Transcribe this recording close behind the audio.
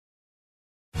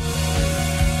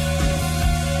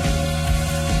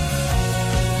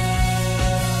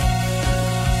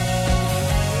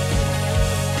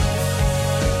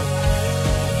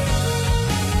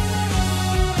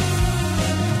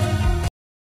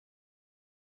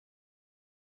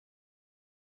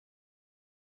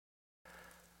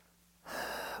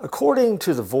According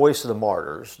to the Voice of the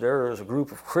Martyrs, there is a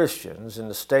group of Christians in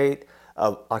the state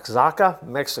of Oaxaca,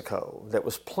 Mexico, that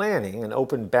was planning an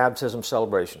open baptism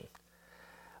celebration.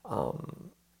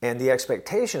 And the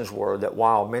expectations were that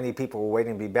while many people were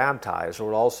waiting to be baptized, there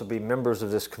would also be members of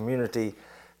this community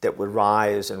that would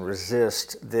rise and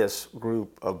resist this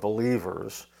group of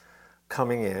believers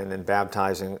coming in and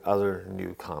baptizing other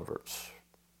new converts.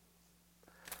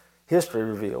 History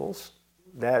reveals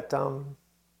that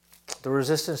the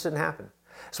resistance didn't happen.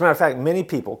 As a matter of fact, many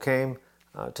people came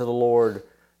to the Lord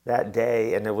that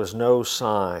day, and there was no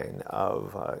sign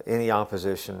of any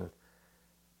opposition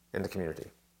in the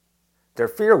community. Their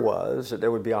fear was that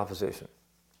there would be opposition.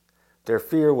 Their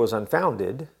fear was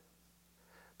unfounded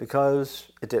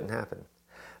because it didn't happen.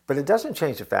 But it doesn't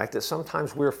change the fact that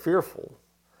sometimes we're fearful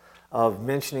of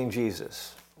mentioning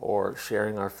Jesus or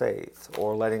sharing our faith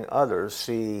or letting others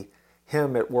see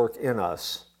Him at work in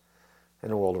us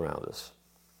and the world around us.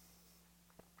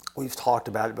 We've talked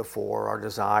about it before, our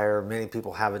desire. Many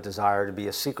people have a desire to be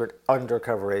a secret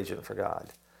undercover agent for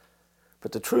God.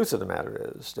 But the truth of the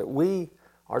matter is that we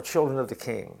are children of the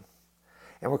King,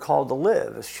 and we're called to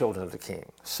live as children of the King,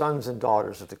 sons and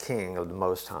daughters of the King of the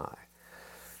Most High.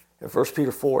 In 1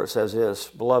 Peter 4 it says this,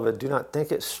 "Beloved, do not think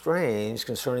it strange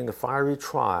concerning the fiery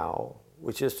trial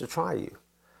which is to try you,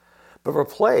 but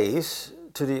replace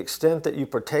to the extent that you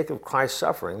partake of Christ's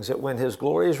sufferings, that when His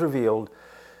glory is revealed,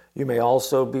 you may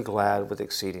also be glad with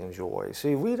exceeding joy."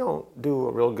 See, we don't do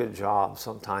a real good job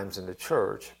sometimes in the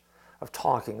church of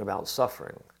talking about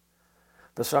suffering.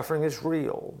 But suffering is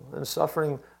real, and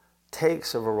suffering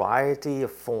takes a variety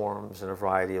of forms and a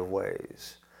variety of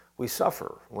ways. We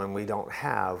suffer when we don't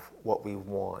have what we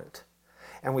want,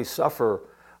 and we suffer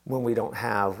when we don't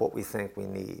have what we think we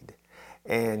need.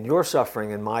 And your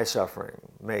suffering and my suffering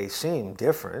may seem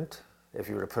different if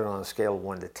you were to put it on a scale of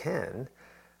 1 to 10,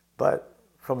 but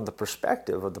from the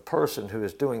perspective of the person who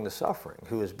is doing the suffering,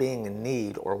 who is being in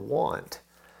need or want,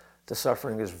 the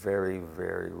suffering is very,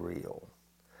 very real.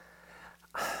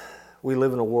 We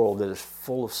live in a world that is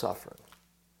full of suffering.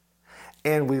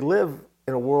 And we live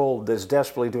in a world that is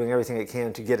desperately doing everything it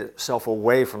can to get itself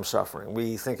away from suffering.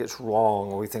 We think it's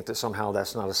wrong, or we think that somehow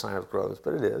that's not a sign of growth,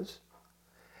 but it is.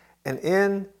 And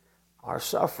in our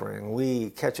suffering, we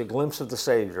catch a glimpse of the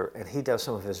Savior, and He does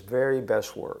some of His very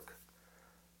best work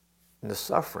in the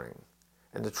suffering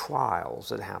and the trials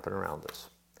that happen around us.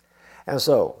 And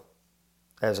so,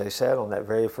 as I said on that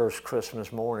very first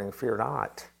Christmas morning, fear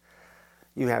not.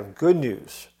 You have good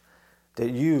news that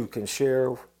you can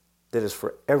share that is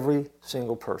for every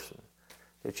single person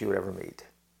that you would ever meet.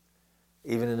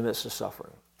 Even in the midst of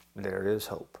suffering, there is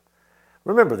hope.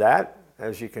 Remember that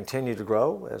as you continue to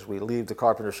grow, as we leave the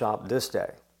Carpenter shop this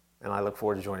day. And I look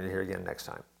forward to joining you here again next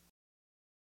time.